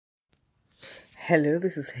Hello,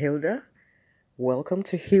 this is Hilda. Welcome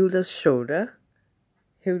to Hilda's Shoulder.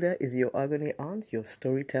 Hilda is your agony aunt, your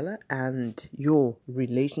storyteller, and your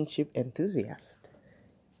relationship enthusiast.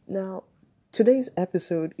 Now, today's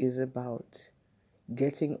episode is about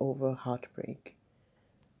getting over heartbreak.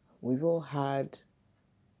 We've all had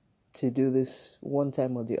to do this one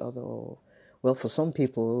time or the other, or, well, for some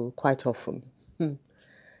people, quite often.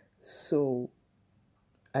 So,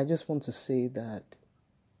 I just want to say that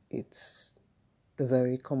it's a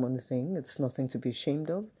very common thing. It's nothing to be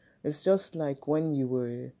ashamed of. It's just like when you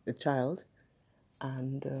were a child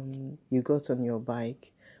and you got on your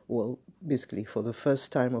bike. Well, basically, for the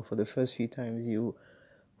first time or for the first few times, you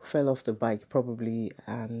fell off the bike probably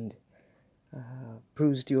and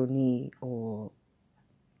bruised your knee, or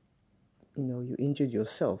you injured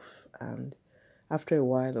yourself. And after a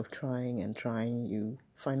while of trying and trying, you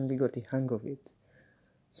finally got the hang of it.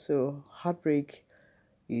 So heartbreak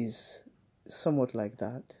is somewhat like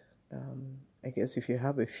that. I guess if you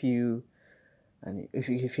have a few, and if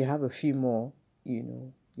you have a few more,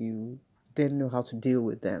 you then know how to deal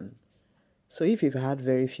with them. So if you've had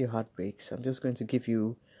very few heartbreaks, I'm just going to give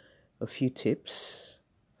you a few tips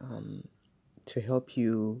to help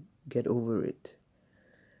you get over it.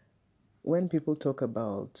 When people talk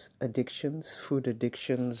about addictions, food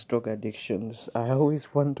addictions, drug addictions, I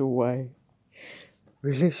always wonder why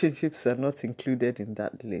relationships are not included in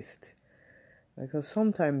that list. Because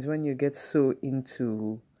sometimes when you get so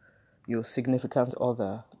into your significant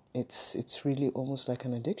other, it's really almost like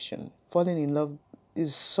an addiction. Falling in love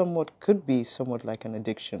could be somewhat like an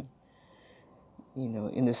addiction.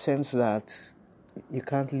 In the sense that you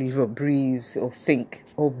can't live or breathe or think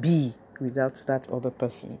or be without that other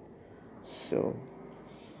person. So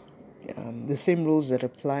the same rules that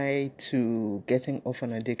apply to getting off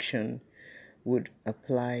an addiction would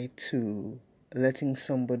apply to letting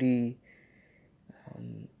somebody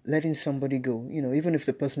go, even if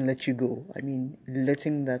the person let you go. I mean,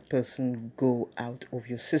 letting that person go out of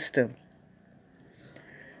your system.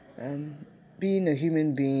 Being a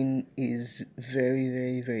human being is very,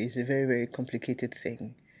 very, very, it's a very, very complicated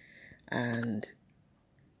thing. And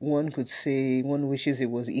one wishes it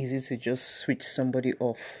was easy to just switch somebody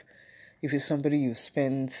off. If it's somebody you've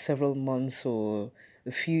spent several months or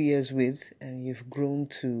a few years with and you've grown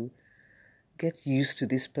to get used to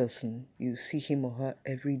this person, you see him or her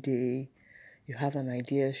every day, you have an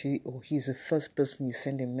idea she or he's the first person you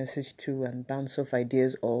send a message to and bounce off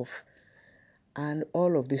ideas off. And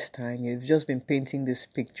all of this time, you've just been painting this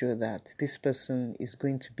picture that this person is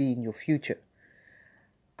going to be in your future.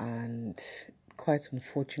 And quite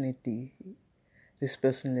unfortunately, this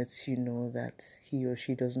person lets you know that he or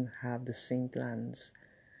she doesn't have the same plans.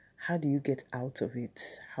 How do you get out of it?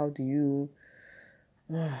 How do you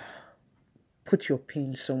put your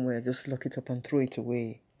pain somewhere, just lock it up and throw it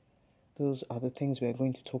away? Those are the things we're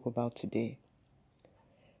going to talk about today.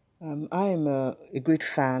 I am a great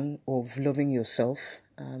fan of loving yourself.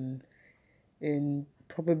 In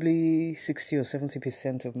probably 60 or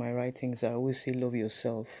 70% of my writings, I always say love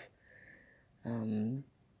yourself.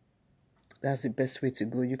 That's the best way to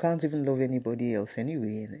go. You can't even love anybody else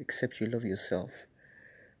anyway, except you love yourself.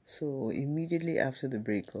 So immediately after the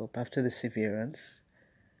breakup, after the severance,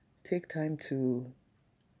 take time to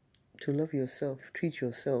love yourself, treat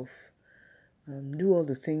yourself. Do all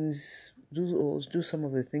the things, do some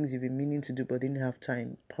of the things you've been meaning to do but didn't have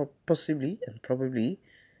time, possibly and probably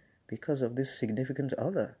because of this significant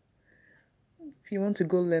other. If you want to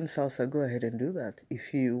go learn salsa, go ahead and do that.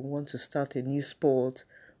 If you want to start a new sport,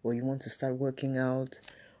 or you want to start working out,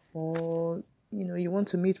 or you want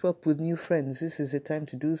to meet up with new friends, this is the time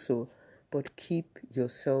to do so. But keep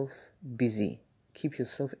yourself busy, keep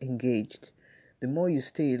yourself engaged. The more you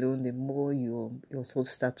stay alone, the more your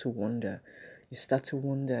thoughts start to wander. You start to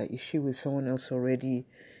wonder, is she with someone else already?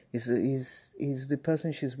 Is the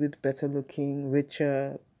person she's with better looking,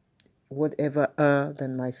 richer, whatever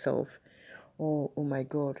than myself? Or, oh my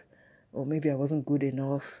God, or maybe I wasn't good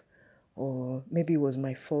enough, or maybe it was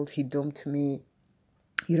my fault he dumped me.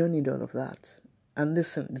 You don't need all of that. And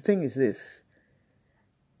listen, the thing is this: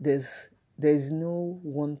 there's no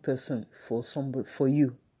one person for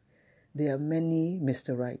you. There are many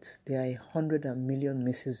Mr. Rights. There are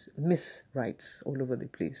 100,000,000 Miss Rights all over the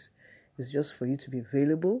place. It's just for you to be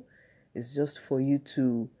available. It's just for you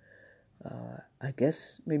to, I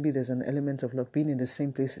guess, maybe there's an element of luck, being in the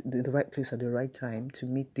same place, the right place at the right time to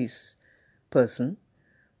meet this person.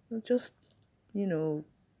 Just,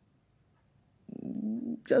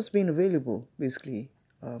 just being available, basically.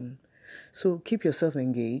 So keep yourself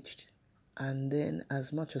engaged, and then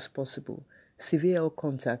as much as possible, sever all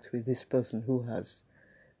contact with this person who has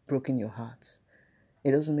broken your heart.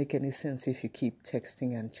 It doesn't make any sense if you keep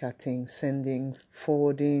texting and chatting, sending,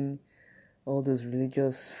 forwarding, all those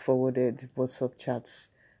religious forwarded WhatsApp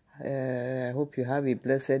chats. I hope you have a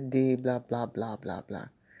blessed day, blah, blah, blah, blah, blah.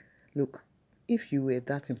 Look, if you were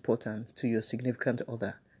that important to your significant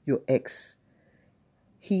other, your ex,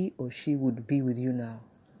 he or she would be with you now.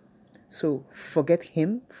 So forget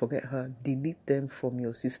him, forget her, delete them from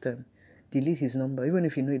your system. Delete his number, even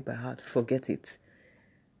if you know it by heart, forget it.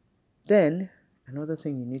 Then, another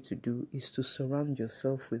thing you need to do is to surround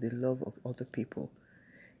yourself with the love of other people.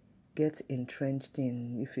 Get entrenched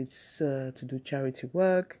in, if it's to do charity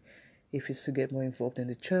work, if it's to get more involved in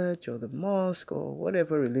the church or the mosque or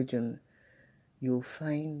whatever religion, you'll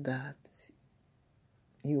find that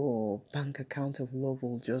your bank account of love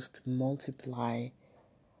will just multiply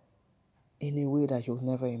in a way that you'll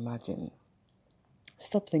never imagine.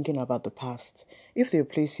 Stop thinking about the past. If there are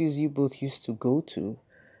places you both used to go to,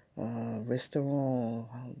 restaurant,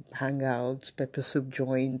 hangouts, pepper soup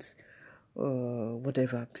joints,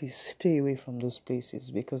 whatever, please stay away from those places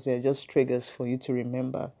because they're just triggers for you to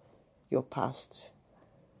remember your past.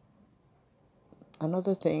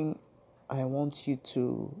 Another thing I want you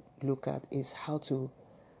to look at is how to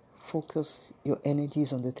focus your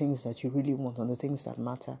energies on the things that you really want, on the things that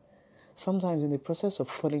matter. Sometimes in the process of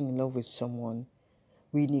falling in love with someone,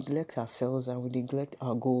 we neglect ourselves and we neglect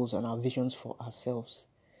our goals and our visions for ourselves.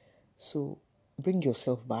 So bring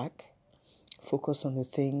yourself back, focus on the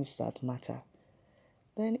things that matter.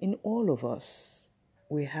 Then in all of us,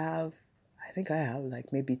 we have, I think I have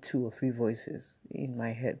like maybe 2 or 3 voices in my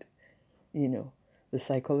head. The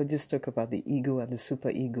psychologists talk about the ego and the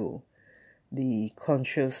superego, the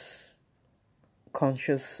conscious,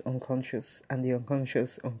 unconscious, and the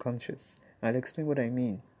unconscious. I'll explain what I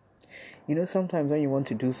mean. Sometimes when you want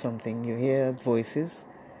to do something, you hear voices.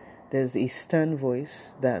 There's a stern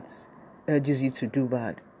voice that urges you to do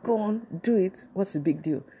bad. Go on, do it. What's the big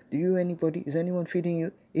deal? Do you anybody? Is anyone feeding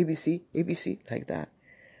you? ABC, ABC, like that.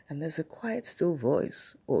 And there's a quiet, still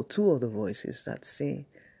voice, or 2 other voices that say,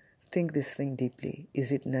 think this thing deeply.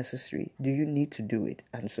 Is it necessary? Do you need to do it?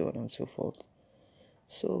 And so on and so forth.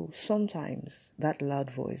 So sometimes that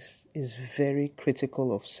loud voice is very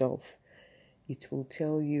critical of self. It will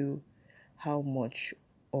tell you how much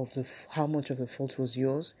of the fault was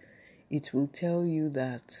yours. It will tell you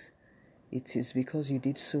that it is because you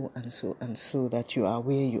did so and so and so that you are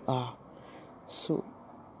where you are. So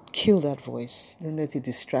kill that voice. Don't let it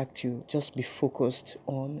distract you. Just be focused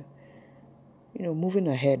on, moving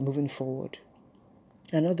ahead, moving forward.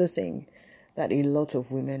 Another thing that a lot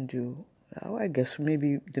of women do, I guess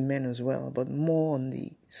maybe the men as well, but more on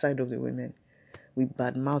the side of the women, we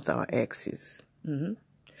badmouth our exes.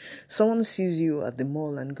 Someone sees you at the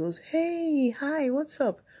mall and goes, hey, hi, what's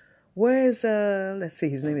up? Where's, let's say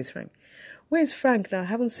his name is Frank. Where's Frank now? I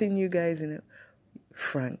haven't seen you guys in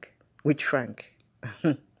Frank. Which Frank?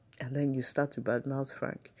 And then you start to badmouth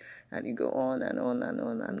Frank. And you go on and on and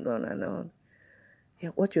on and on and on. Yeah,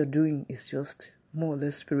 what you're doing is just more or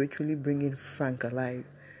less spiritually bringing Frank alive,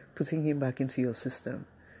 putting him back into your system.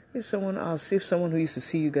 If someone who used to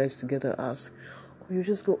see you guys together asks, or you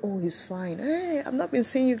just go, oh, he's fine. Hey, I've not been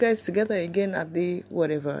seeing you guys together again at the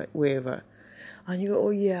whatever, wherever. And you go, oh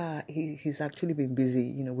yeah, he's actually been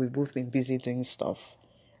busy. We've both been busy doing stuff.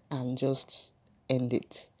 And just end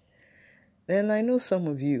it. Then I know some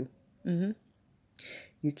of you,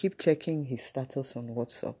 you keep checking his status on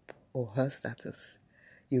WhatsApp or her status.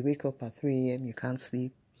 You wake up at 3 a.m., you can't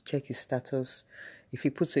sleep, you check his status. If he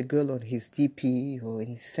puts a girl on his DP or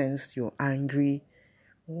incensed, you're angry.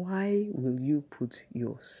 Why will you put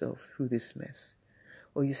yourself through this mess?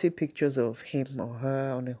 Or you see pictures of him or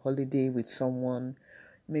her on a holiday with someone.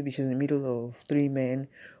 Maybe she's in the middle of 3 men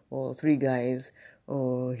or 3 guys,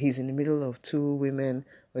 or he's in the middle of 2 women,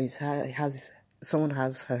 or someone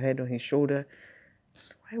has her head on his shoulder.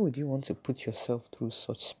 Why would you want to put yourself through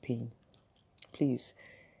such pain? Please,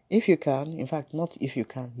 if you can, in fact, not if you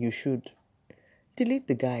can, you should. Delete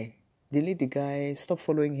the guy, stop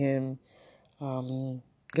following him,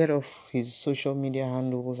 get off his social media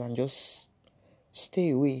handles and just stay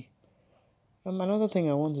away. Another thing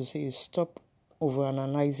I want to say is stop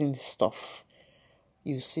overanalyzing stuff.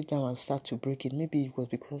 You sit down and start to break it. Maybe it was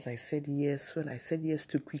because I said yes when I said yes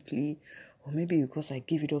too quickly, or maybe because I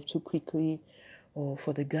gave it up too quickly, or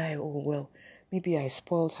for the guy, oh well, maybe I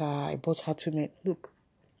spoiled her, I bought her too many. Look,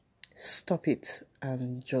 stop it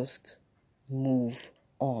and just move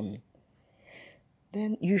on.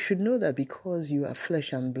 Then you should know that because you are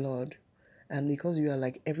flesh and blood, and because you are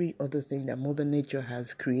like every other thing that Mother Nature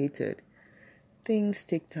has created, things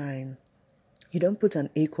take time. You don't put an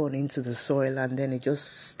acorn into the soil and then it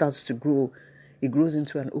just starts to grow it grows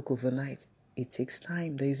into an oak overnight. It takes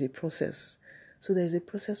time. There is a process. So there's a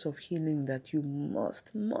process of healing that you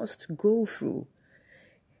must go through.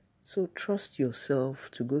 So trust yourself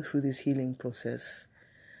to go through this healing process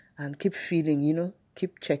and keep feeling,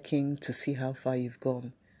 keep checking to see how far you've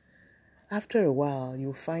gone. After a while,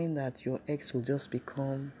 you'll find that your ex will just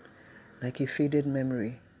become like a faded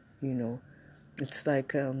memory. It's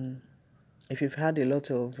like if you've had a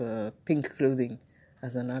lot of pink clothing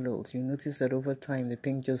as an adult, you notice that over time the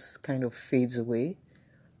pink just kind of fades away.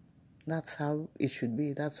 That's how it should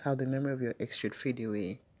be. That's how the memory of your ex should fade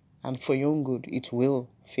away. And for your own good, it will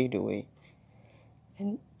fade away.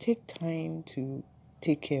 And take time to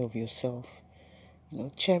take care of yourself.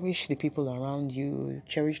 Cherish the people around you.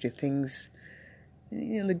 Cherish the things,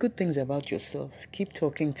 the good things about yourself. Keep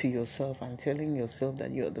talking to yourself and telling yourself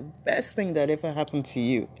that you're the best thing that ever happened to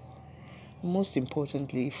you. Most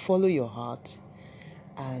importantly, follow your heart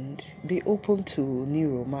and be open to new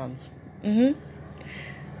romance.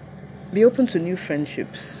 Be open to new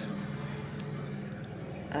friendships.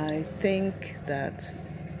 I think that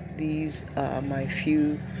these are my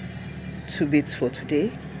few 2 bits for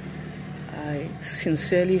today. I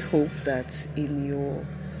sincerely hope that in your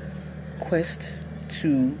quest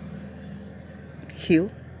to heal,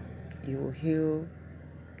 you'll heal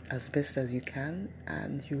as best as you can,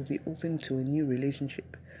 and you'll be open to a new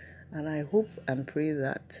relationship. And I hope and pray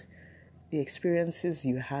that the experiences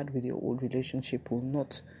you had with your old relationship will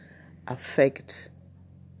not affect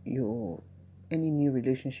any new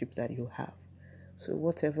relationship that you'll have. So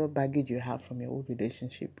whatever baggage you have from your old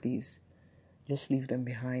relationship, please just leave them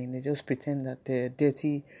behind. They just pretend that they're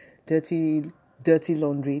dirty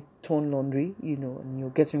laundry, torn laundry, and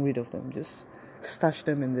you're getting rid of them. Just stash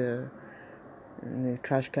them in the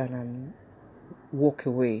trash can and walk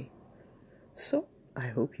away. So I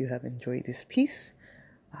hope you have enjoyed this piece.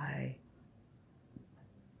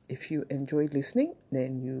 If you enjoyed listening,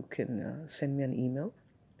 then you can send me an email.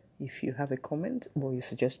 If you have a comment or a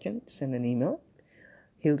suggestion, send an email.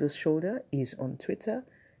 Hilda's Shoulder is on Twitter,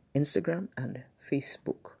 Instagram, and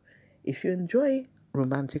Facebook. If you enjoy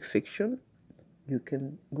romantic fiction, you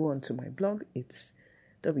can go onto my blog. It's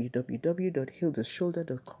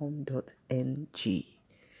www.hildashoulder.com.ng.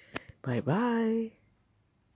 Bye-bye.